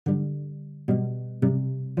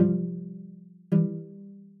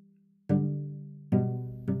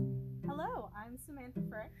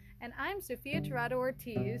I'm Sophia Tirado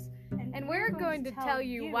Ortiz, and we're going to tell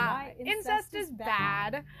you why incest is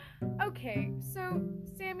bad. Okay, so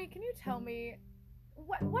Sammy, can you tell me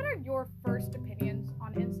what are your first opinions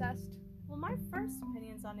on incest? Well, my first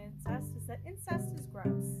opinions on incest is that incest is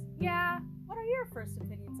gross. Yeah. What are your first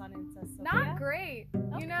opinions on incest, Sophia? Not great.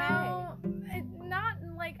 Okay. You know, not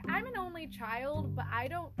like I'm an only child, but I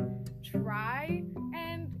don't try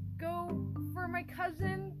and go for my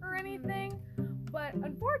cousin or anything. But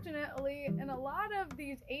unfortunately, in a lot of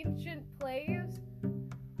these ancient plays,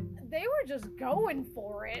 they were just going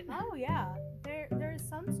for it. Oh yeah, there's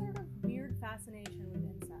some sort of weird fascination with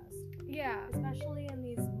incest. Yeah. Especially in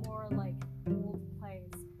these more like old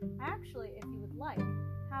plays. I actually, if you would like,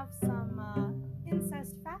 have some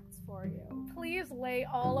incest facts for you. Please lay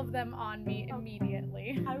all of them on me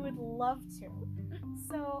immediately. I would love to.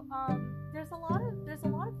 So there's a lot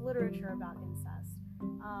of literature about incest.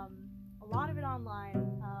 A lot of it online.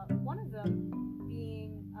 One of them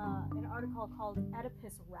being an article called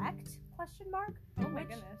Oedipus Wrecked? ? Oh my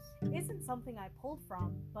goodness. Isn't something I pulled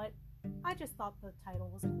from, but I just thought the title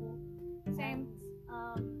was cool. Same.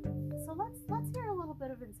 And, so let's hear a little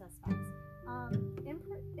bit of incest facts.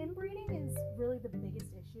 Inbreeding is really the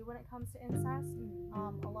biggest issue when it comes to incest.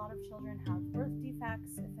 A lot of children have birth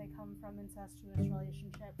defects if they come from incestuous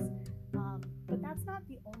relationships, but that's not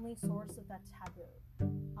the only source of that taboo.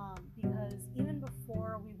 Because even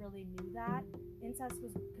before we really knew that, incest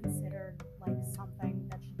was considered like something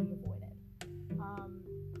that should be avoided.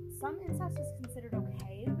 Some incest is considered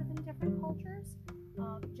okay within different cultures.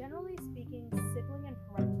 Generally speaking, sibling and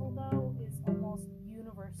parental, though, is almost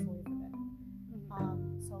universally forbidden.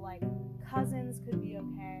 So, like, cousins could be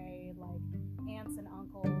okay, like, aunts and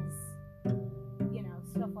uncles, you know,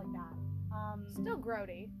 stuff like that. Still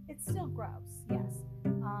grody. It's still gross, yes.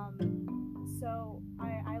 So,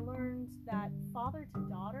 I learned that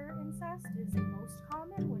father-to-daughter incest is most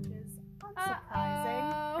common, which is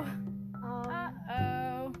unsurprising.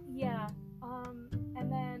 Yeah.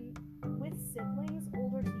 And then with siblings,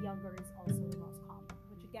 older to younger is also the most common,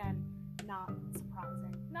 which again, not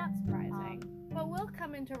surprising. Not surprising. But we'll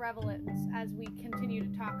come into relevance as we continue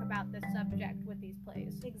to talk about this subject with these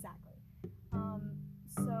plays. Exactly.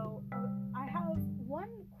 So I have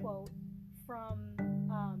one quote from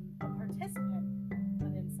a participant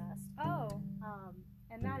of incest. Oh.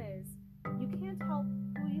 And that is, "You can't help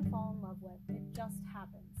who you fall in love with. It just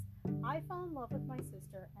happens. I fell in love with my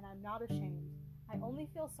sister, and I'm not ashamed. I only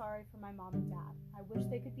feel sorry for my mom and dad. I wish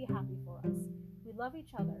they could be happy for us. We love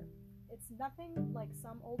each other. It's nothing like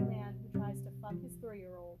some old man who tries to fuck his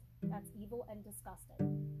 3-year-old. That's evil and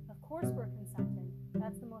disgusting. Of course we're consenting.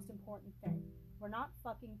 That's the most important thing. We're not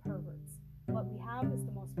fucking perverts. What we have is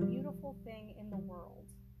the most beautiful thing in the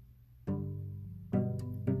world."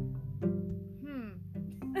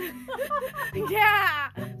 Yeah,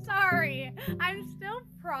 sorry. I'm still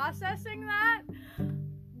processing that.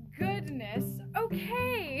 Goodness.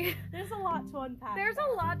 Okay. There's a lot to unpack. There's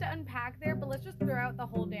a lot to unpack there, but let's just throw out the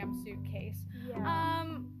whole damn suitcase.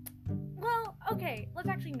 Yeah. Well, okay, let's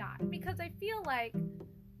actually not, because I feel like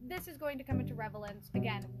this is going to come into relevance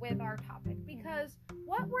again with our topic, because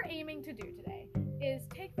what we're aiming to do today is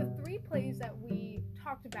take the 3 plays that we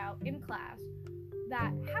talked about in class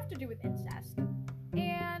that have to do with incest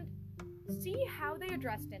and see how they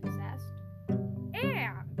addressed incest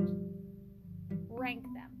and rank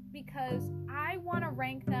them, because I want to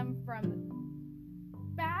rank them from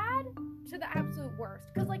bad to the absolute worst,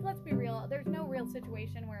 because like, let's be real, there's no real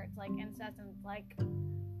situation where it's like incest and it's like,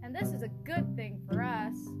 and this is a good thing for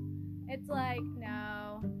us. It's like,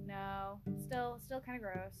 no, still kind of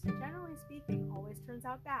gross. Generally speaking, always turns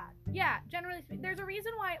out bad. Yeah, generally speaking, there's a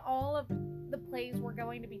reason why all of the plays we're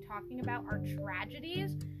going to be talking about are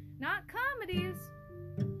tragedies, not comedies,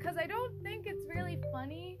 because I don't think it's really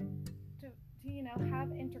funny to you know,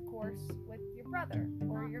 have intercourse with your brother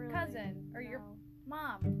or Not your really. cousin or your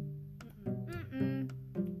mom.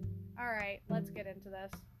 All right, let's get into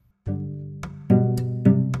this.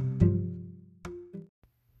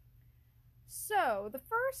 So, the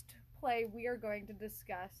first play we are going to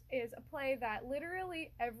discuss is a play that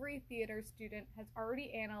literally every theater student has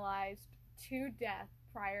already analyzed to death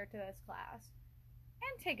prior to this class.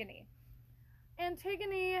 Antigone.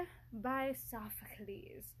 Antigone by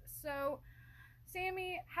Sophocles. So,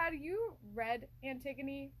 Sammy, had you read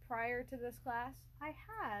Antigone prior to this class? I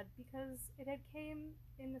had, because it had came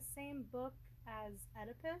in the same book as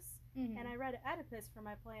Oedipus, and I read Oedipus for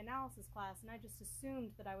my play analysis class, and I just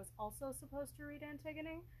assumed that I was also supposed to read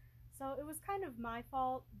Antigone, so it was kind of my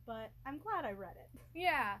fault, but I'm glad I read it.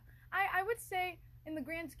 Yeah, I would say, in the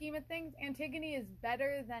grand scheme of things, Antigone is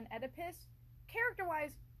better than Oedipus.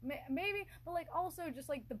 Character-wise, maybe, but like also just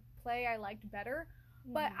like the play I liked better.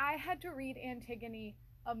 But I had to read Antigone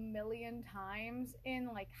a million times in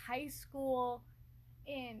like high school,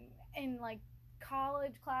 in like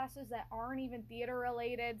college classes that aren't even theater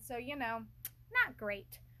related. So, not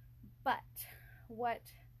great. But what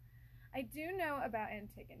I do know about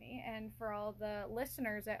Antigone, and for all the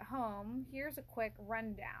listeners at home, here's a quick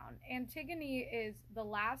rundown. Antigone is the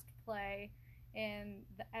last play in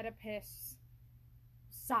the Oedipus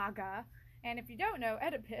saga. And if you don't know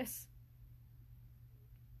Oedipus,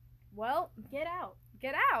 well, Get out.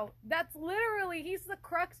 get out. That's literally, he's the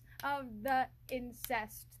crux of the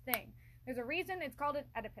incest thing. There's a reason it's called an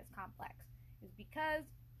Oedipus complex. It's because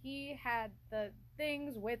he had the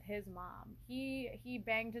things with his mom. He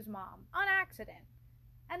banged his mom on accident.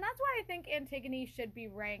 And that's why I think Antigone should be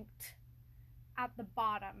ranked at the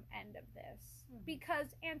bottom end of this. Because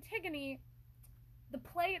Antigone, the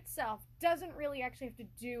play itself, doesn't really actually have to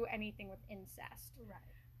do anything with incest.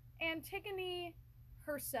 Right. Antigone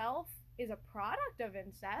herself is a product of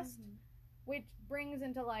incest, which brings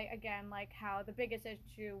into like again like how the biggest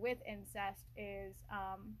issue with incest is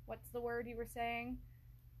what's the word you were saying?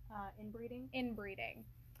 Inbreeding. Inbreeding.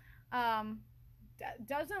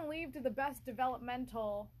 Doesn't lead to the best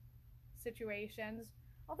developmental situations.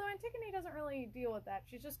 Although Antigone doesn't really deal with that.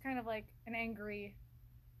 She's just kind of like an angry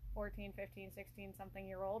 14, 15, 16 something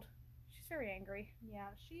year old. She's very angry. Yeah,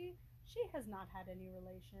 she has not had any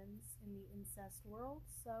relations in the incest world,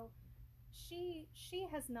 so she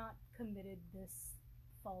has not committed this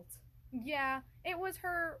fault. Yeah, it was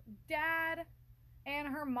her dad and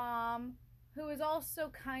her mom, who is also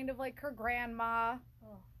kind of like her grandma.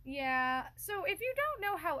 Oh. Yeah, so if you don't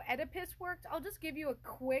know how Oedipus worked, I'll just give you a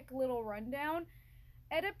quick little rundown.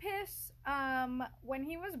 Oedipus, when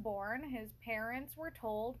he was born, his parents were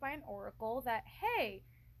told by an oracle that, hey,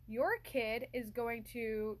 your kid is going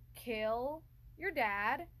to kill your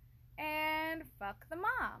dad and fuck the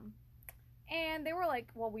mom. And they were like,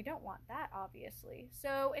 well, we don't want that, obviously.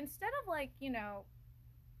 So instead of like,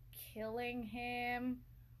 killing him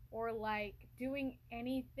or like doing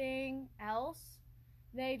anything else,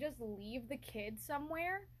 they just leave the kid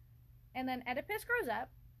somewhere. And then Oedipus grows up,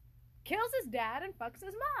 kills his dad, and fucks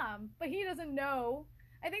his mom. But he doesn't know.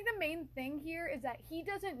 I think the main thing here is that he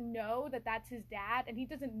doesn't know that that's his dad, and he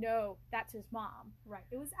doesn't know that's his mom. Right.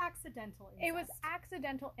 It was accidental incest. It was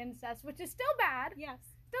accidental incest, which is still bad. Yes.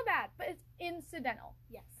 Still bad, but it's incidental.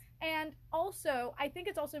 Yes. And also, I think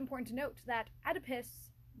it's also important to note that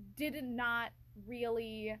Oedipus did not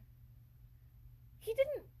really... He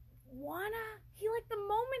didn't wanna... the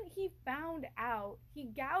moment he found out, he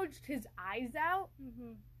gouged his eyes out,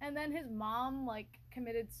 and then his mom,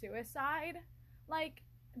 committed suicide.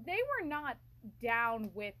 They were not down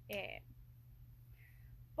with it.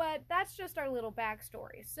 But that's just our little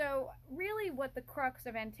backstory. So really what the crux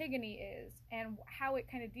of Antigone is, and how it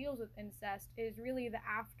kind of deals with incest, is really the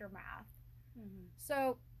aftermath.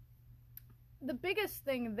 So the biggest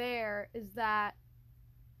thing there is that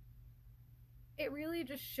it really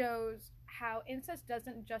just shows how incest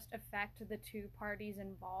doesn't just affect the two parties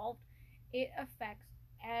involved, it affects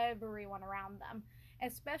everyone around them,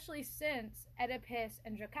 especially since Oedipus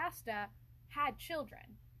and Jocasta had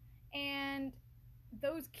children. And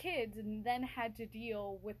those kids then had to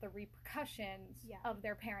deal with the repercussions of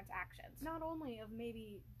their parents' actions. Not only of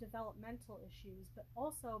maybe developmental issues, but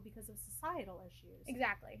also because of societal issues.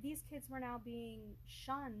 Exactly. These kids were now being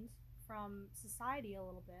shunned from society a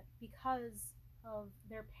little bit because of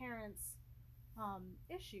their parents'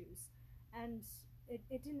 issues. And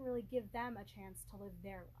it didn't really give them a chance to live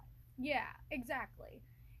their life. Yeah, exactly.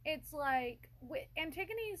 It's like,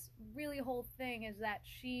 Antigone's really whole thing is that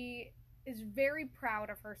she is very proud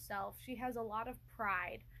of herself. She has a lot of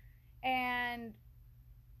pride. And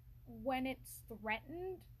when it's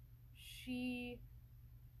threatened, she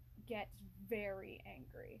gets very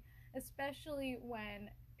angry. Especially when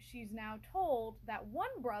she's now told that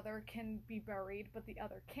one brother can be buried, but the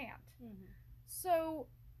other can't. So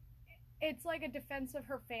it's like a defense of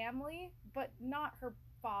her family, but not her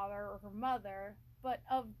father or her mother, but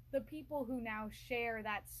of the people who now share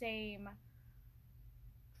that same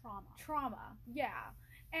trauma. Yeah.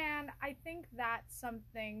 And I think that's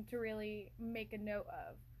something to really make a note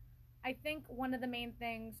of. I think one of the main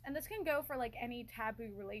things, and this can go for any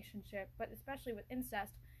taboo relationship, but especially with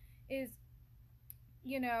incest, is,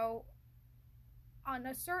 on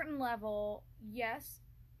a certain level, yes,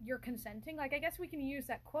 you're consenting. I guess we can use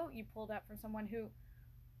that quote you pulled up from someone who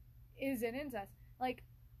is in incest.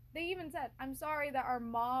 They even said, I'm sorry that our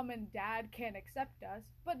mom and dad can't accept us,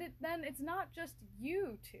 but then it's not just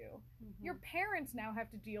you two. Your parents now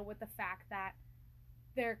have to deal with the fact that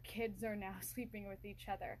their kids are now sleeping with each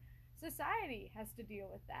other. Society has to deal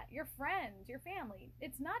with that. Your friends, your family.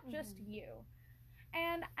 It's not just you.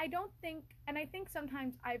 And I think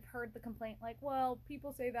sometimes I've heard the complaint like, well,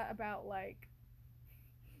 people say that about like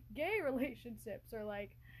gay relationships or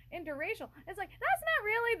like interracial. It's like, that's not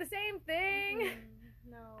really the same thing.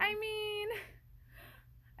 No. I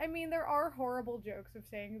mean, there are horrible jokes of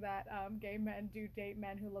saying that gay men do date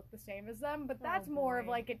men who look the same as them, but that's more of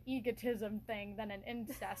like an egotism thing than an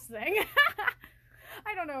incest thing.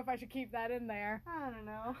 I don't know if I should keep that in there. I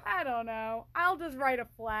don't know. I'll just write a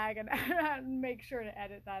flag and make sure to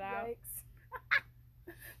edit that out. Yikes.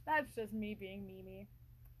 That's just me being Mimi.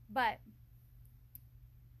 But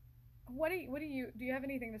do you have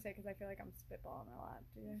anything to say? Because I feel like I'm spitballing a lot.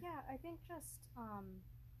 Do you? Yeah, I think just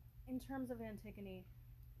in terms of Antigone,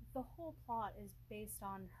 the whole plot is based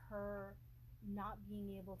on her not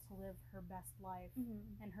being able to live her best life,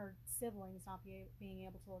 and her siblings not being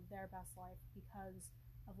able to live their best life because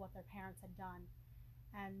of what their parents had done.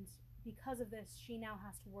 And because of this, she now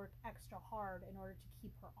has to work extra hard in order to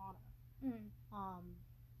keep her honor.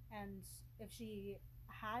 And if she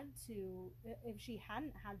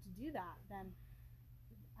hadn't had to do that, then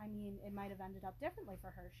I mean, it might have ended up differently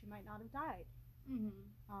for her. She might not have died.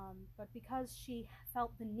 But because she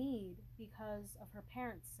felt the need, because of her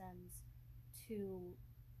parents' sins, to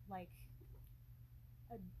like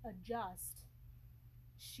adjust,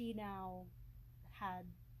 she now had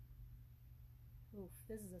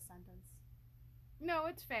this is a sentence. No,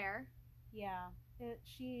 it's fair. Yeah,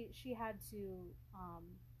 she had to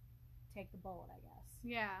take the bullet, I guess.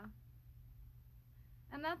 Yeah.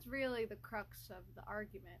 And that's really the crux of the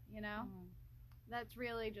argument, you know? That's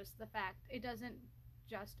really just the fact. It doesn't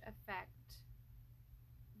just affect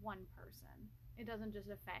one person. It doesn't just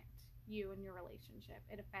affect you and your relationship.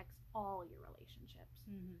 It affects all your relationships.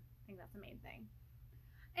 I think that's the main thing.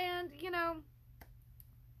 And, you know,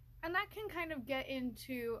 and that can kind of get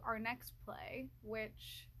into our next play,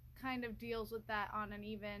 which kind of deals with that on an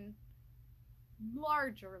even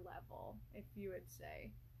larger level, if you would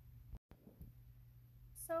say.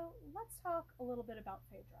 So let's talk a little bit about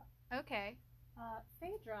Phaedra. Okay.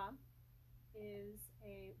 Phaedra is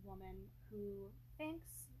a woman who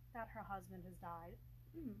thinks that her husband has died,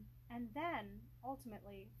 and then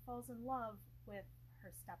ultimately falls in love with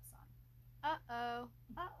her stepson. Uh-oh.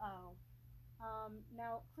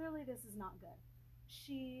 Now, clearly this is not good.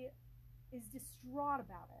 She is distraught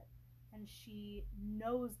about it, and she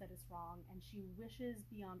knows that it's wrong, and she wishes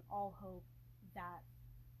beyond all hope that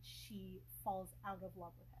she falls out of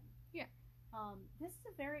love with him. Yeah. This is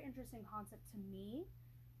a very interesting concept to me,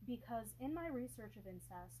 because in my research of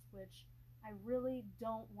incest, which I really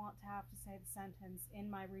don't want to have to say the sentence in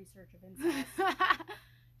my research of incest.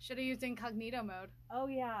 Should have used incognito mode. Oh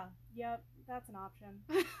yeah, yep, that's an option.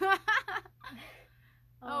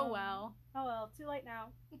 Oh well, too late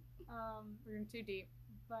now. We're in too deep.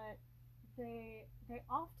 But they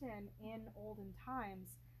often, in olden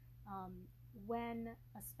times, when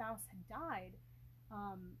a spouse had died,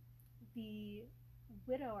 the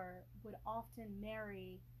widower would often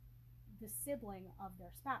marry the sibling of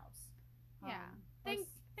their spouse. Yeah, think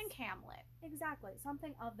Hamlet. Exactly,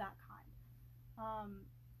 something of that kind.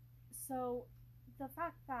 So the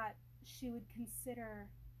fact that she would consider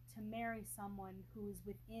to marry someone who is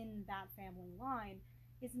within that family line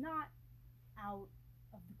is not out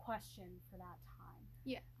of the question for that time.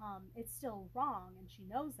 Yeah. It's still wrong, and she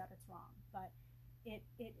knows that it's wrong, but it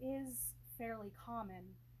is fairly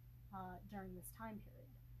common during this time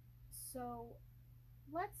period. So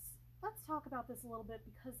let's talk about this a little bit,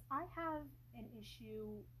 because I have an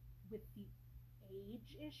issue with the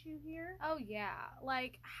age issue here. Oh yeah,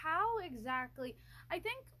 like how exactly? I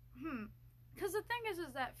think, because the thing is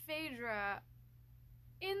that Phaedra,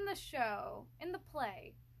 in the show, in the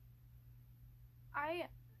play, I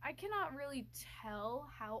cannot really tell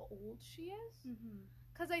how old she is,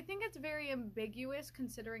 because I think it's very ambiguous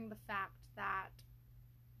considering the fact that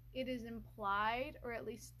it is implied, or at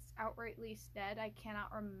least outrightly said, I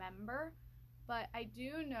cannot remember, but I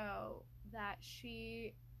do know that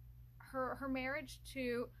her marriage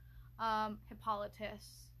to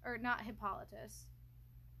Hippolytus, or not Hippolytus,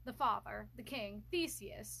 the father, the king,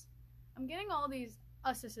 Theseus. I'm getting all these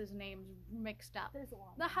Us's names mixed up. There's a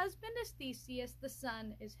lot. The husband is Theseus, the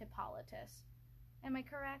son is Hippolytus. Am I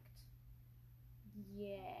correct?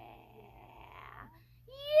 Yeah.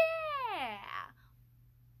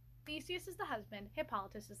 Theseus is the husband,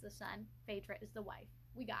 Hippolytus is the son, Phaedra is the wife.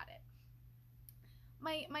 We got it.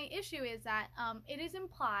 My issue is that it is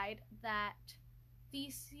implied that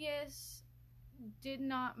Theseus did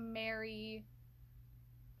not marry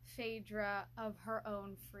Phaedra of her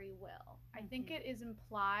own free will. I think Mhm. it is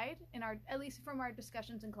implied in our, at least from our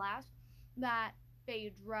discussions in class, that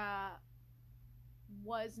Phaedra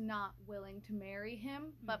was not willing to marry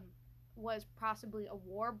him, but was possibly a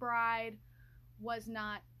war bride, was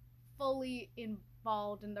not fully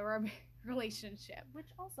involved in the relationship.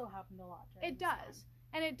 Which also happened a lot during It this does.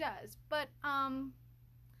 And it does. But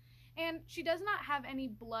and she does not have any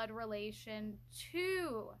blood relation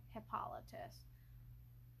to Hippolytus.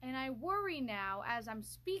 And I worry now, as I'm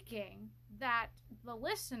speaking, that the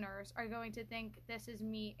listeners are going to think this is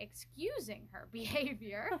me excusing her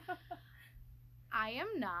behavior. time. I am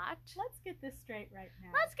not. Let's get this straight right now.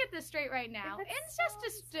 Let's get this straight right now. If it Incest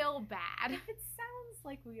is sounds- still bad. If it sounds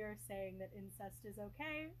like we are saying that incest is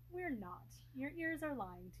okay, we're not. Your ears are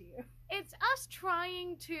lying to you. It's us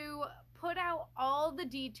trying to put out all the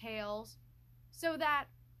details so that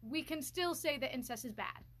we can still say that incest is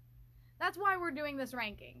bad. That's why we're doing this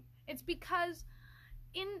ranking. It's because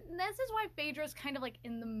this is why Phaedra's kind of like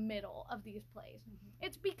in the middle of these plays.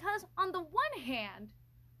 It's because on the one hand,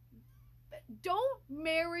 don't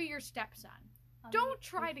marry your stepson. Don't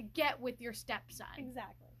try to get with your stepson.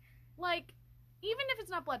 Exactly. Like, even if it's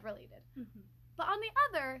not blood related. Mhm. But on the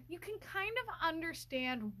other, you can kind of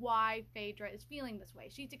understand why Phaedra is feeling this way.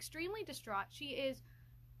 She's extremely distraught. She is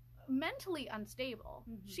mentally unstable.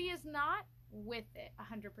 Mhm. She is not with it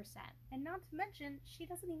 100%. And not to mention, she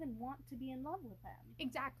doesn't even want to be in love with him.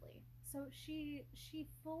 Exactly. So she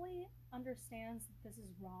fully understands that this is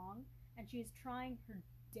wrong, and she's trying her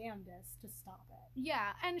damnedest to stop it.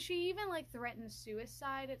 Yeah, and she even like threatens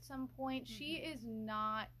suicide at some point. She Mhm. is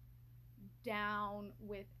not down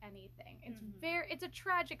with anything. It's Mhm. it's a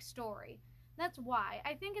tragic story. That's why.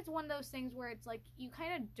 I think it's one of those things where it's like you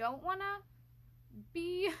kind of don't want to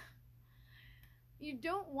be you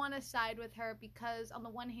don't want to side with her because on the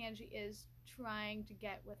one hand she is trying to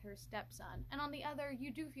get with her stepson, and on the other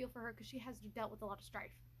you do feel for her because she has dealt with a lot of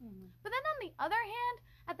strife. Mhm. But then on the other hand,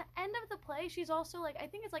 at the end of the play, she's also like, I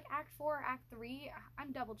think it's like Act 4 or Act 3.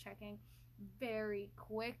 I'm double checking very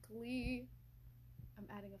quickly. I'm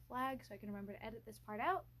adding a flag so I can remember to edit this part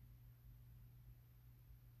out.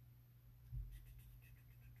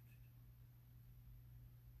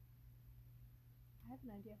 I have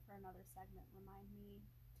an idea for another segment. Remind me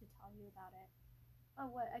to tell you about it. Oh,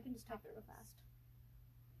 what? I can just type it real fast.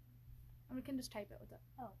 I can just type it with it.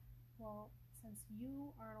 Well, since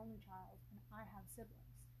you are an only child and I have siblings,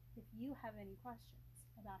 if you have any questions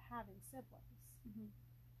about having siblings, Mhm.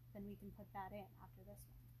 then we can put that in after this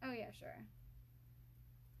one. Oh, yeah, sure.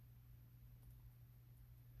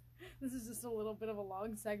 This is just a little bit of a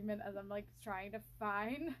long segment as I'm like trying to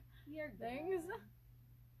find You're things. good.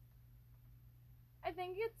 I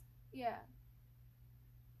think it's, yeah.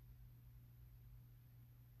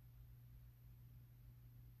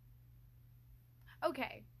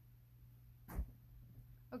 Okay.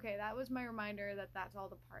 Okay, that was my reminder that that's all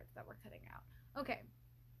the parts that we're cutting out. Okay.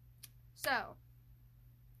 So,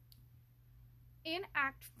 in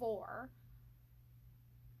Act 4,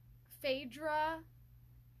 Phaedra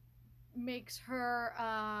makes her,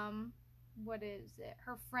 what is it?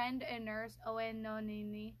 Her friend and nurse,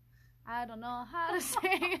 Oenonini. I don't know how to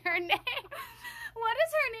say her name. What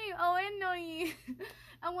is her name?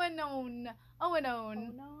 Oenon.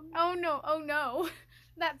 Oh no, oh no.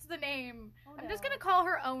 That's the name. Oh, I'm just no. gonna call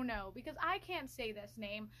her Oh no because I can't say this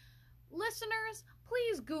name. Listeners,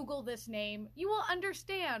 please Google this name. You will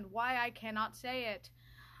understand why I cannot say it.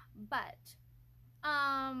 But,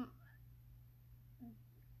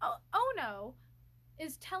 Ono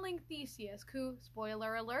is telling Theseus, who,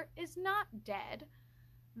 spoiler alert, is not dead,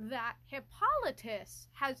 that Hippolytus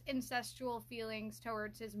has incestual feelings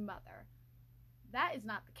towards his mother. That is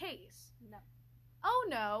not the case. No.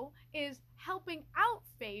 Ono is helping out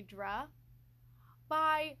Phaedra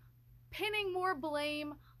by pinning more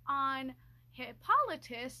blame on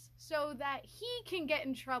Hippolytus so that he can get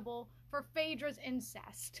in trouble for Phaedra's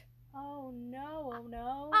incest. Oh no, oh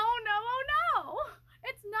no. Oh no, oh no!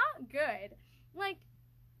 It's not good. Like,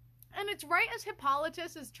 and it's right as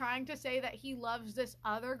Hippolytus is trying to say that he loves this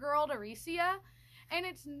other girl, Teresia, and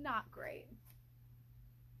it's not great.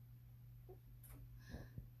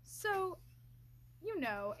 So, you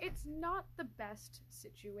know, it's not the best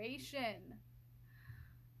situation.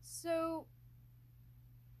 So,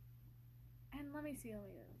 and let me see.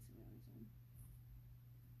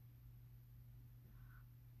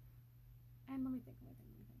 And let me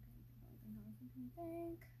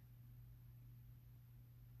think.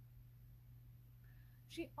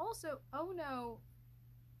 She also, Ono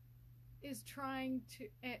is trying to,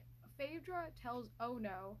 Phaedra tells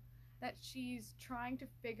Ono that she's trying to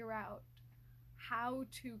figure out how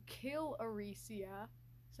to kill Aricia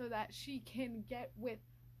so that she can get with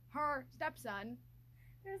her stepson.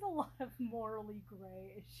 There's a lot of morally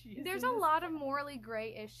gray issues. There's a lot of morally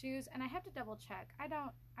gray issues, and I have to double check.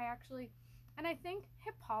 And I think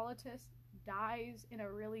Hippolytus dies in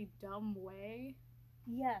a really dumb way.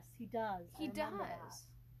 Yes, he does. He does.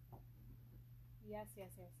 That. Yes.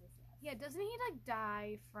 Yeah, doesn't he like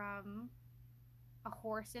die from a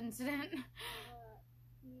horse incident?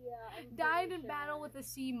 Yeah. Died in battle with a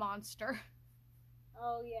sea monster.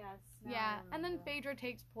 Oh yes. Yeah, and then Phaedra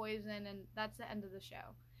takes poison, and that's the end of the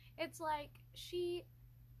show. It's like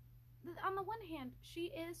on the one hand,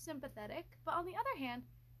 she is sympathetic, but on the other hand,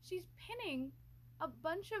 she's pinning a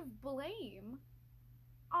bunch of blame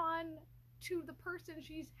on to the person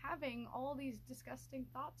she's having all these disgusting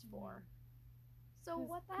thoughts for. So Who's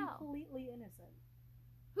what the hell? Completely innocent.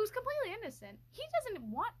 Who's completely innocent. He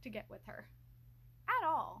doesn't want to get with her. At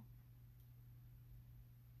all.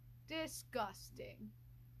 Disgusting.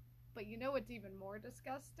 But you know what's even more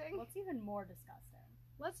disgusting? What's even more disgusting?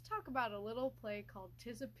 Let's talk about a little play called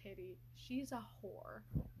 'Tis a Pity, She's a Whore.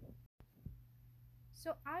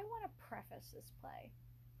 So I want to preface this play.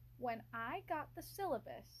 When I got the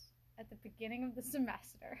syllabus at the beginning of the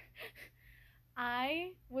semester,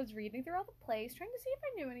 I was reading through all the plays, trying to see if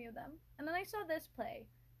I knew any of them. And then I saw this play,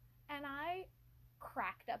 and I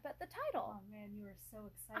cracked up at the title. Oh man, you were so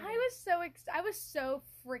excited. I was so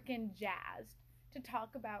freaking jazzed to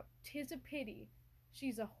talk about 'Tis a Pity,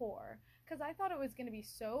 She's a Whore, because I thought it was going to be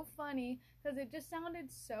so funny, because it just sounded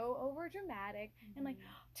so overdramatic, and like,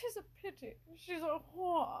 'tis a pity, she's a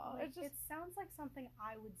whore. Like, It's just, it sounds like something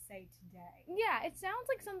I would say today. yeah, it sounds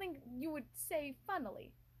like something you would say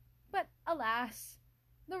funnily. But alas,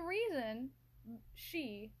 the reason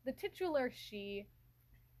she, the titular she,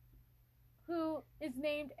 who is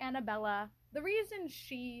named Annabella, the reason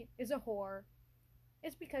she is a whore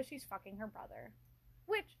is because she's fucking her brother.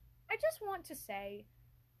 Which, I just want to say,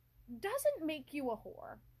 doesn't make you a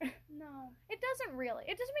whore. No. It doesn't really.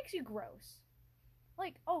 It just makes you gross.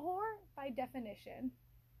 Like, a whore, by definition,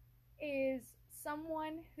 is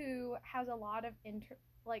someone who has a lot of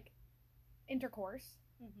intercourse,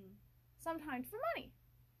 sometimes for money.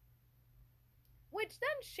 Which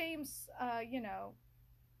then shames,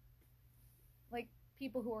 like,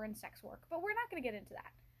 people who are in sex work. But we're not going to get into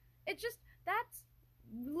that. It's just, that's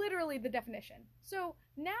literally the definition. So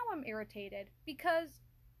now I'm irritated because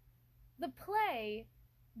the play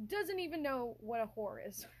doesn't even know what a whore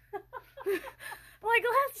is. Like,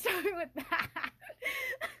 let's start with that.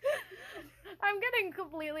 I'm getting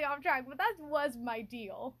completely off track, but that was my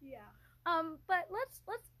deal. Yeah. But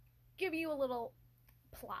let's give you a little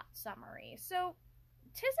plot summary. So,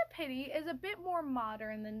 'Tis a Pity is a bit more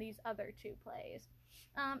modern than these other two plays.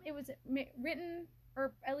 It was written,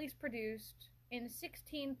 or at least produced, in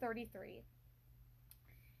 1633.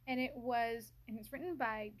 And it's written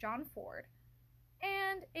by John Ford.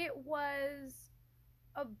 And it was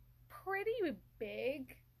a pretty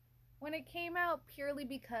big when it came out, purely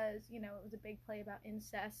because, it was a big play about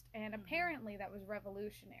incest, and apparently that was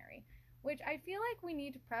revolutionary. Which I feel like we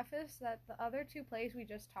need to preface that the other two plays we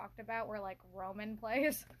just talked about were like Roman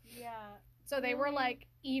plays. Yeah. So they were like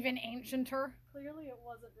even ancienter. Clearly it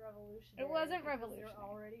wasn't revolutionary. It wasn't because revolutionary. There are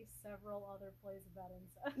already several other plays about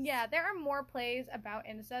incest. Yeah, there are more plays about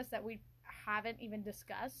incest that we haven't even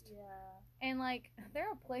discussed. Yeah. And like, there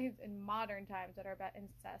are plays in modern times that are about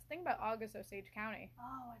incest. Think about August Osage County.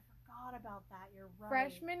 Oh, I forgot about that. You're right.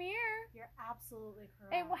 Freshman year. You're absolutely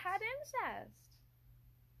correct. It had incest.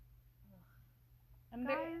 And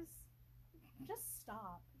guys, just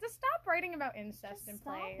stop. Just stop writing about incest in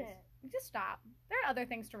stop plays. it. Just stop. There are other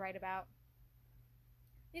things to write about.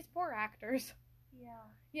 These poor actors. Yeah.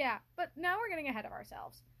 Yeah, but now we're getting ahead of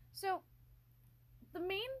ourselves. So, the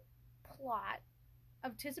main plot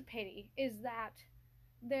of 'Tis a Pity is that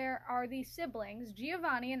there are these siblings,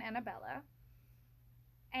 Giovanni and Annabella,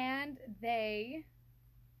 and they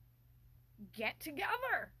get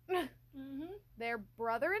together. They're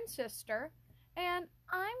brother and sister, and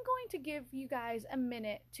I'm going to give you guys a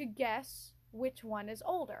minute to guess which one is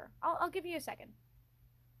older. I'll give you a second.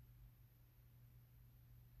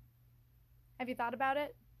 Have you thought about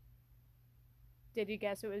it? Did you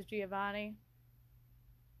guess it was Giovanni?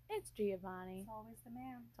 It's Giovanni. It's always the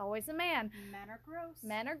man. It's always the man. Men are gross.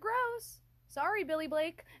 Men are gross. Sorry, Billy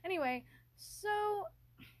Blake. Anyway, so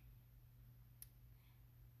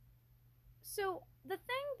the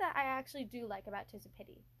thing that I actually do like about 'Tis a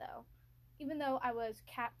Pity, though, even though I was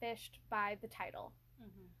catfished by the title,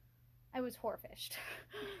 I was whorefished, is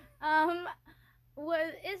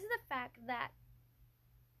the fact that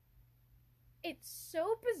it's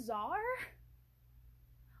so bizarre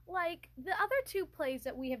like the other two plays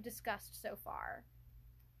that we have discussed so far,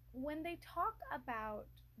 when they talk about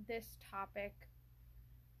this topic,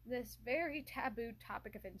 this very taboo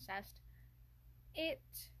topic of incest, it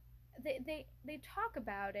they talk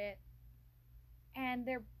about it and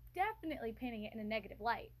they're definitely painting it in a negative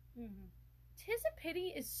light. Mm-hmm. Tis a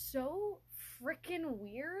Pity is so freaking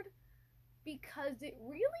weird because it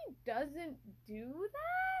really doesn't do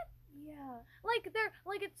that. Yeah. Like they're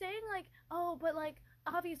like it's saying like, oh, but like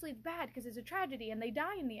obviously it's bad because it's a tragedy and they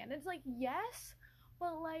die in the end. It's like, yes,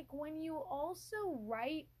 but like when you also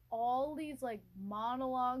write all these like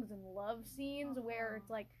monologues and love scenes where it's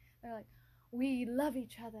like they're like, we love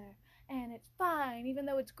each other and it's fine even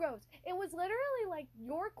though it's gross. It was literally like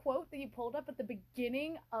your quote that you pulled up at the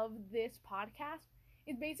beginning of this podcast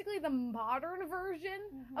is basically the modern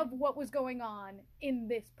version of what was going on in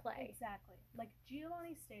this play. Exactly. Like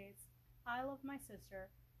Giovanni states, I love my sister,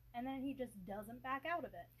 and then he just doesn't back out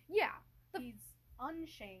of it. Yeah. He's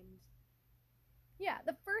unshamed. Yeah,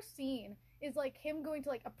 the first scene is like him going to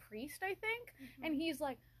like a priest, I think, and he's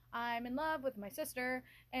like, I'm in love with my sister,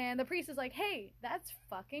 and the priest is like, hey, that's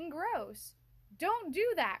fucking gross. Don't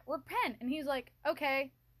do that. Repent. And he's like,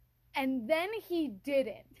 okay. And then he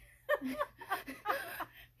didn't.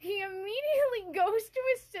 He immediately goes to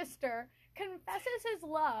his sister, confesses his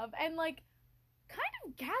love, and like kind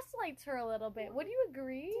of gaslights her a little bit. Would you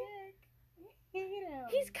agree? Dick. I hate him.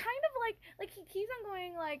 He's kind of like he keeps on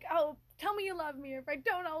going like, oh, tell me you love me, or if I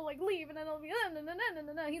don't, I'll like leave, and then it'll be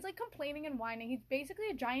no. He's like complaining and whining. He's basically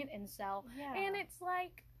a giant incel, and it's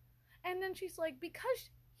like, and then she's like, because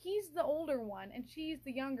he's the older one and she's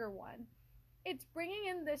the younger one, it's bringing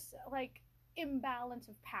in this like imbalance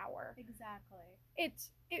of power. Exactly. It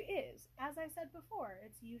is. As I said before,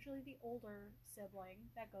 it's usually the older sibling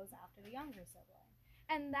that goes after the younger sibling.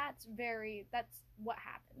 And that's what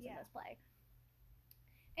happens in this play.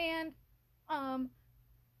 And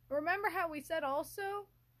remember how we said also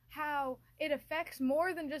how it affects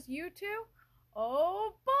more than just you two?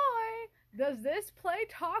 Oh boy, does this play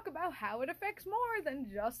talk about how it affects more than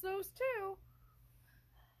just those two?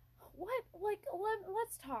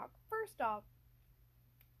 Let's talk. First off,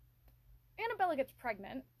 Annabella gets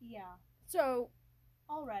pregnant. Yeah. So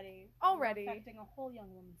already affecting a whole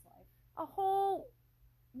young woman's life.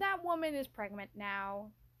 That woman is pregnant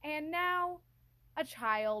now, and now a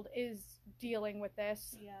child is dealing with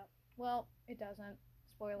this. Yeah. Well, it doesn't.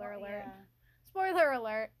 Spoiler alert. Yeah. Spoiler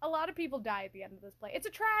alert. A lot of people die at the end of this play. It's a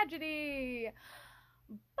tragedy.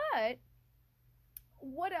 But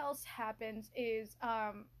what else happens is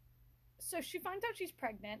so she finds out she's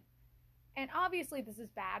pregnant, and obviously this is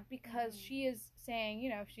bad because she is saying, you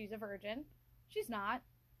know, she's a virgin. She's not,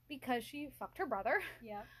 because she fucked her brother.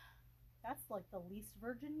 Yep. That's like the least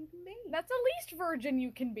virgin you can be. That's the least virgin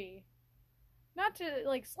you can be. Not to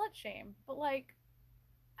like slut shame, but like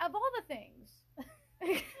of all the things. All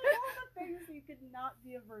the things you could not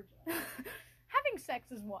be a virgin. Having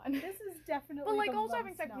sex is one. This is definitely but like also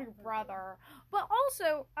having sex with your brother. But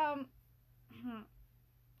also,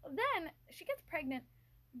 then she gets pregnant,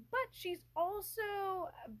 but she's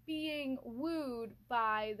also being wooed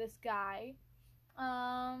by this guy,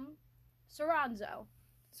 Soranzo.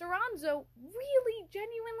 Soranzo really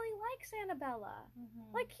genuinely likes Annabella.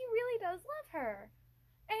 Like, he really does love her.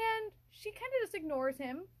 And she kind of just ignores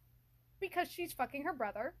him because she's fucking her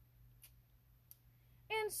brother.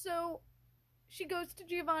 And so she goes to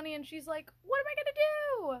Giovanni and she's like, what am I gonna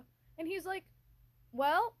do? And he's like,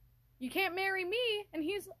 well, you can't marry me. And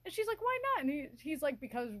she's like, why not? And he's like,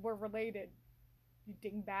 because we're related, you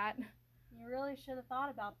dingbat. You really should have thought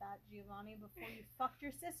about that, Giovanni, before you fucked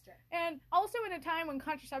your sister. And also in a time when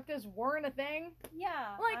contraceptives weren't a thing.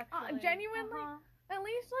 Yeah. Like, genuinely, at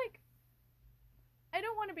least, like, I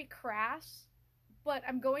don't want to be crass, but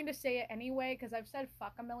I'm going to say it anyway, because I've said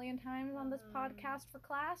fuck a million times on this podcast for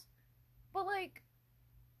class. But, like,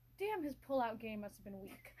 damn, his pull-out game must have been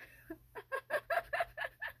weak.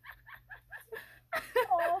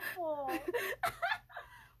 Awful. Well,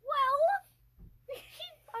 he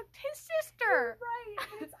fucked his sister. Right,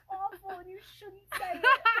 and it's awful, and you shouldn't say it.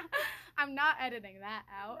 I'm not editing that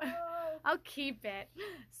out. No. I'll keep it.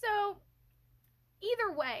 So,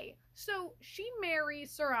 either way, so she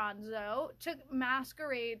marries Soranzo to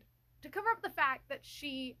masquerade, to cover up the fact that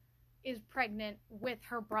she is pregnant with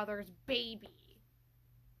her brother's baby.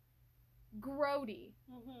 Grody.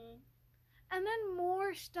 And then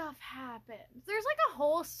more stuff happens. There's like a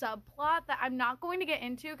whole subplot that I'm not going to get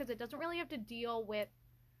into because it doesn't really have to deal with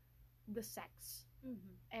the sex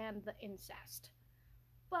and the incest.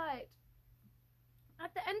 But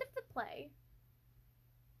at the end of the play,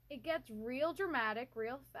 it gets real dramatic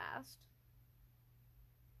real fast.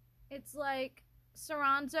 it's like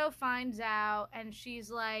Saranzo finds out, and she's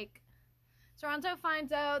like, Saranzo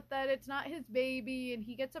finds out that it's not his baby, and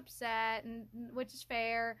he gets upset, and which is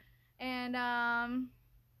fair, and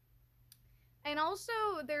also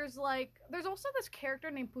there's also this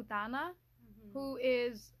character named Putana, who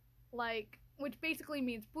is like, which basically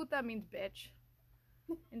means puta means bitch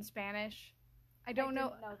in Spanish. I don't know. I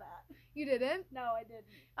didn't know that. You didn't? No, I didn't.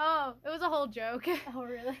 Oh, it was a whole joke. Oh,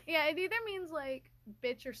 really? Yeah, it either means like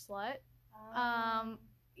bitch or slut.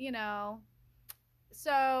 You know.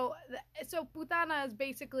 So Putana is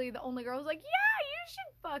basically the only girl who's like, yeah, you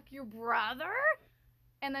should fuck your brother.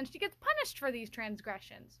 And then she gets punished for these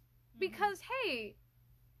transgressions. Because, hey,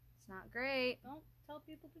 it's not great. Don't tell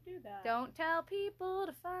people to do that. Don't tell people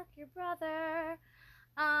to fuck your brother.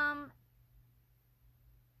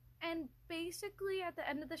 And basically at the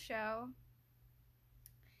end of the show,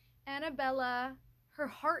 Annabella, her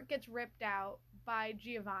heart gets ripped out by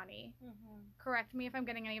Giovanni. Correct me if I'm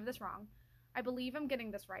getting any of this wrong. I believe I'm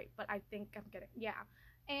getting this right, but I think I'm getting, yeah.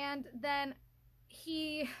 And then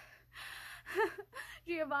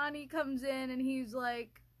Giovanni comes in and he's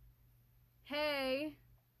like, hey.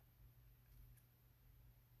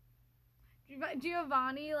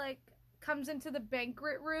 Giovanni, like, comes into the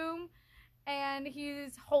banquet room and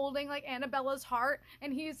he's holding, like, Annabella's heart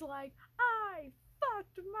and he's like, I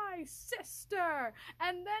fucked my sister.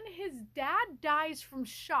 And then his dad dies from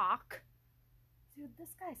shock. Dude,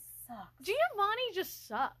 this guy sucks. Giovanni just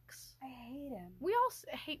sucks. I hate him. We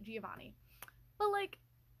all hate Giovanni. But, like,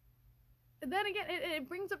 then again, it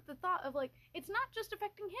brings up the thought of, like, it's not just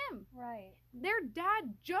affecting him. Right. Their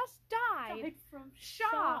dad just died from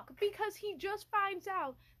shock because he just finds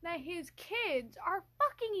out that his kids are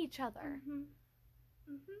fucking each other.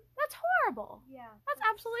 That's horrible. Yeah. That's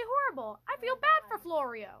absolutely horrible. I feel bad for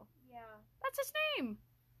Florio. Yeah. That's his name.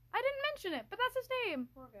 I didn't mention it, but that's his name.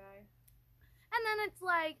 Poor guy. And then it's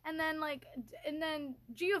like, and then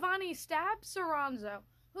Giovanni stabs Saranzo,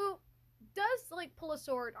 who does, like, pull a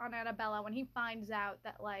sword on Annabella when he finds out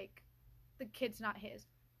that, like, the kid's not his.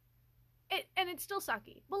 And it's still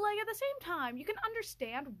sucky. But, like, at the same time, you can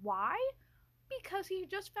understand why. Because he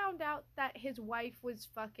just found out that his wife was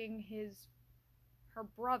fucking her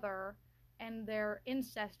brother, and their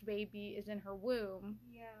incest baby is in her womb.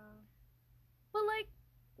 Yeah. But, like,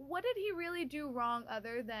 what did he really do wrong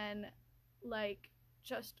other than, like,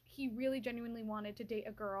 just, he really genuinely wanted to date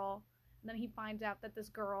a girl, and then he finds out that this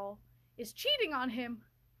girl is cheating on him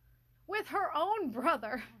with her own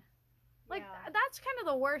brother. Like, that's kind of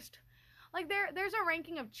the worst. Like, there's a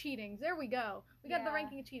ranking of cheatings. There we go. We got the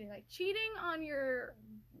ranking of cheating. Like, cheating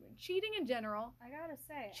in general. I gotta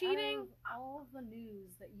say, cheating, out of all the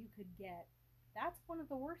news that you could get, that's one of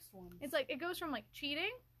the worst ones. It's like, it goes from, like,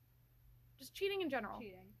 cheating, just cheating in general.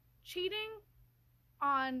 Cheating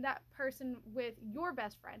on that person with your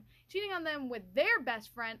best friend. Cheating on them with their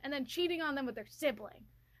best friend, and then cheating on them with their sibling.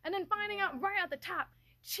 And then finding out right at the top,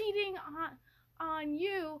 cheating on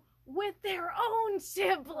you with their own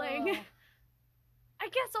sibling. I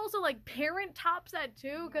guess also, like, parent tops that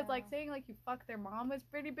too, because, like, saying, like, you fuck their mom is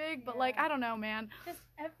pretty big, but, like, I don't know, man. Just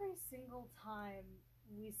every single time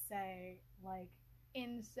we say, like,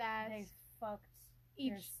 incest, they fucked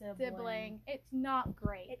each their sibling, it's not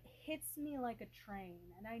great. It hits me like a train,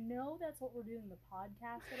 and I know that's what we're doing the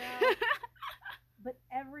podcast about, but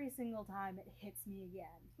every single time it hits me again.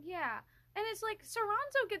 Yeah, and it's like,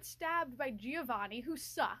 Saranzo gets stabbed by Giovanni, who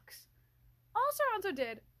sucks. All Saranzo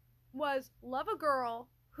did was love a girl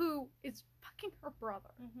who is fucking her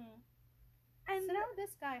brother. And so now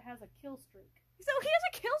this guy has a kill streak. So he has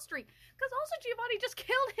a kill streak, because also Giovanni just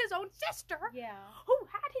killed his own sister, who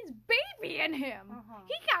had his baby in him.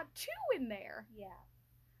 He got 2 in there. Yeah.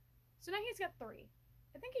 So now he's got 3.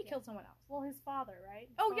 I think he killed someone else. Well, his father, right?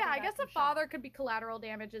 I guess the father could be collateral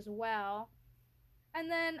damage as well. And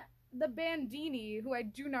then the Bandini, who I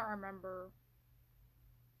do not remember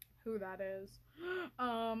who that is,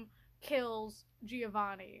 kills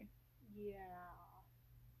Giovanni. Yeah.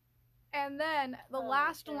 And then the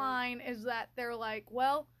last line is that they're like,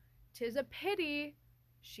 well, 'tis a pity,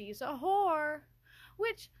 she's a whore.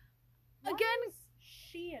 Which, again, is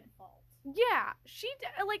she at fault? Yeah,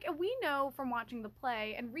 like, we know from watching the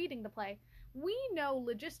play and reading the play, we know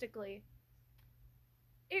logistically,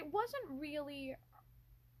 it wasn't really,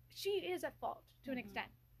 she is at fault to an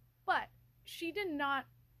extent, but she did not,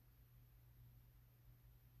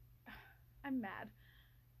 I'm mad,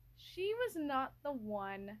 she was not the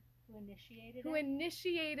one who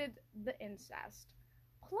initiated the incest.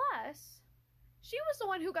 Plus, she was the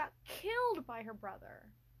one who got killed by her brother.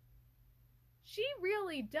 she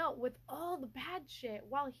really dealt with all the bad shit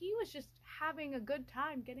while he was just having a good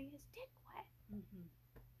time getting his dick wet. Mm-hmm.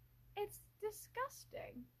 It's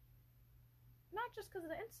disgusting. Not just because of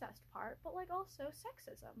the incest part, but like also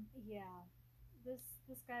sexism. Yeah,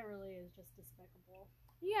 this guy really is just despicable.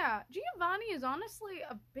 Yeah, Giovanni is honestly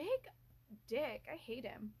a big dick. I hate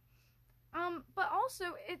him. But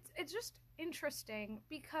also it's just interesting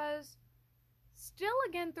because still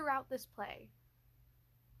again throughout this play,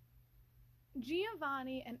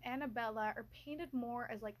 Giovanni and Annabella are painted more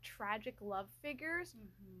as like tragic love figures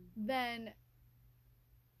than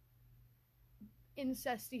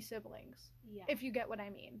incesty siblings. Yeah. If you get what I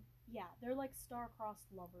mean. Yeah, they're like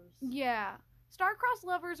star-crossed lovers. Yeah. Star-crossed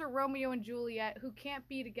lovers are Romeo and Juliet who can't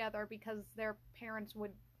be together because their parents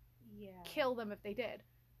would kill them if they did.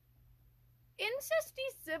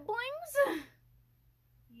 Incesty siblings?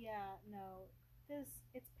 Yeah, no.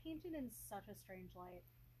 It's painted in such a strange light.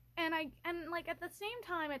 And like at the same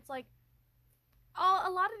time it's like a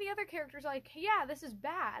lot of the other characters are like, yeah, this is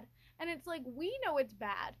bad. And it's like, we know it's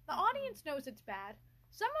bad. The audience knows it's bad.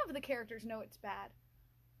 Some of the characters know it's bad.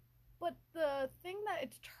 But the thing that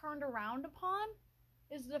it's turned around upon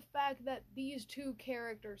is the fact that these two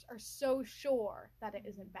characters are so sure that it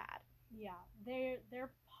isn't bad. Yeah,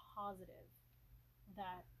 they're positive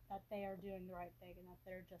that they are doing the right thing and that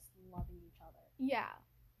they're just loving each other. Yeah.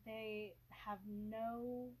 They have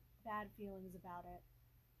no bad feelings about it.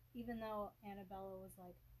 Even though Annabella was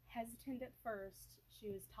like hesitant at first, she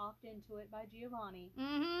was talked into it by Giovanni.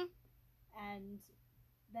 Mm-hmm. And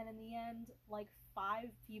then in the end, like 5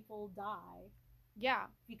 people die. Yeah.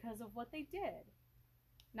 Because of what they did.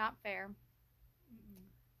 Not fair. Mm-mm.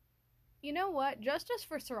 You know what? Justice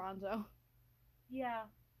for Soranzo. Yeah.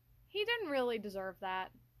 He didn't really deserve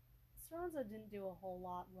that. Soranzo didn't do a whole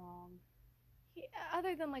lot wrong.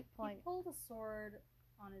 Other than like pulling. He pulled a sword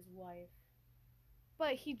on his wife.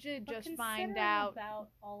 But he did But just find out about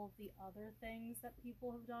all of the other things that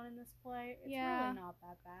people have done in this play. It's really not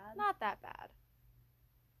that bad. Not that bad.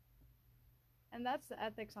 And that's the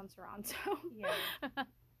ethics on Soranzo. Yeah.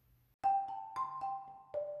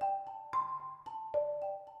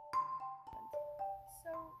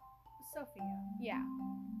 So, Sophia. Yeah.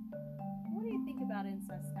 What do you think about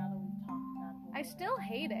incest now that we've talked about it? I still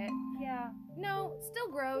hate it. Yeah. No, still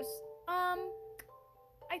gross.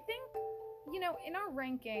 I think, in our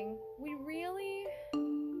ranking, we really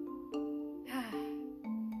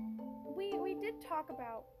we did talk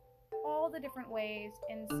about all the different ways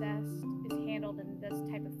incest is handled in this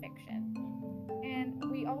type of fiction. And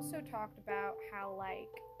we also talked about how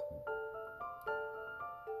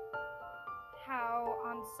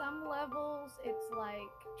on some levels it's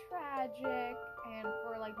like tragic, and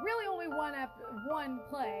for like really only one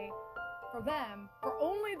play for them, for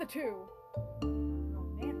only the 2.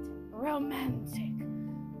 Romantic.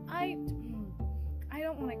 I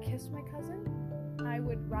don't want to kiss my cousin. I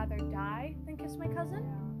would rather die than kiss my cousin.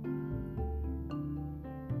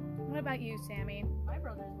 What about you, Sammy? My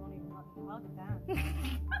brothers won't even let me hug them.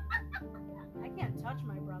 I can't touch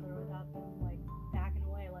my brother without them like backing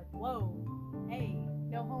away like, whoa, hey,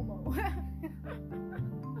 no homo.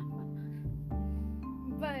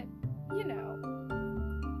 But,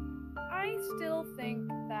 I still think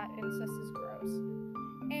that incest is gross.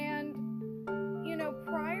 And,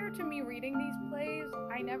 prior to me reading these plays,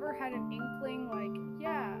 I never had an inkling like,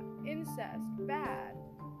 yeah, incest, bad.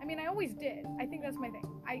 I mean, I always did. I think that's my thing.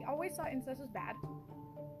 I always thought incest was bad.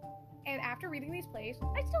 And after reading these plays,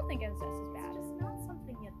 I still think incest is bad. It's just not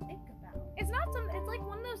something you think about. It's like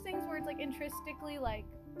one of those things where it's like intrinsically like,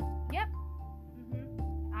 yep,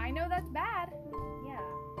 I know that's bad. Yeah.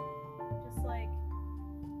 Just like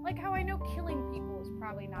how I know killing people is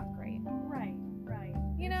probably not great. Right.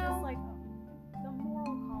 You it's know? Just like the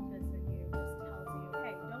moral compass in you just tells you,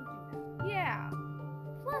 hey, don't do that. Yeah.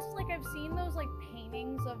 Plus, I've seen those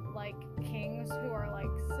paintings of kings who are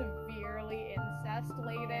severely incest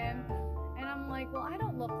laden, and I'm like, well, I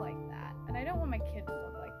don't look like that, and I don't want my kid to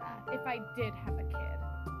look like that if I did have a kid.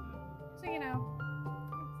 So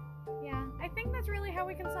yeah, I think that's really how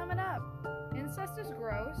we can sum it up. Incest is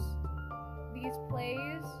gross. These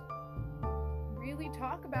plays really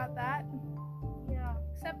talk about that. Yeah.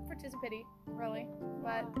 Except for Tis a Pity, really.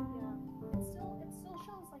 But yeah. It still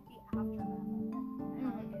shows the aftermath of it. How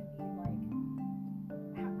it can be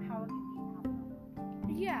aftermath.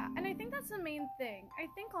 Yeah, and I think that's the main thing. I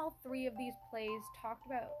think all 3 of these plays talked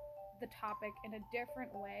about the topic in a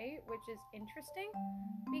different way, which is interesting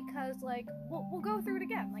because we'll go through it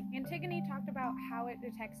again. Antigone talked about how it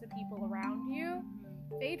detects the people around you.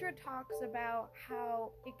 Phaedra talks about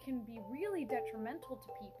how it can be really detrimental to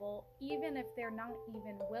people, even if they're not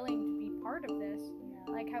even willing to be part of this.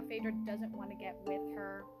 Yeah. Like how Phaedra doesn't want to get with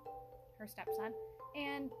her stepson.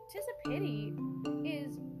 And "'Tis a Pity"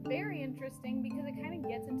 is very interesting because it kind of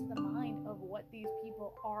gets into the mind of what these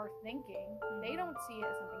people are thinking. They don't see it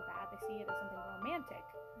as something bad, they see it as something romantic.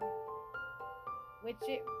 Which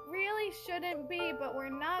it really shouldn't be, but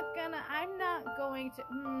I'm not going to,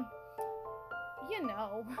 you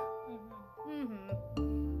know.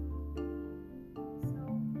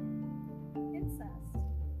 So, incest.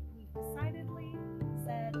 We've decidedly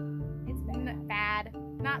said it's bad. Bad,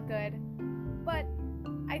 not good. But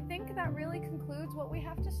I think that really concludes what we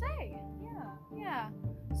have to say. Yeah.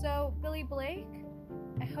 So, Billy Blake,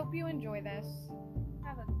 I hope you enjoy this.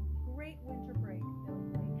 Have a great winter break, Billy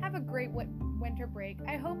Blake. Have a great winter break.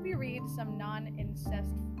 I hope you read some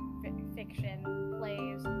non-incest fiction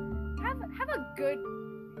plays. Have a good,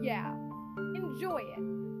 enjoy it.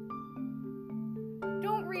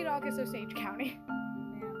 Don't read August Osage County.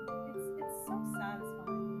 Man, it's so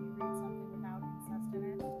satisfying when you read something without incest in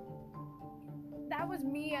it. That was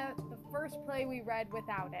Mia, the first play we read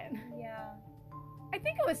without it. Yeah. I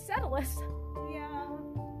think it was Settlist.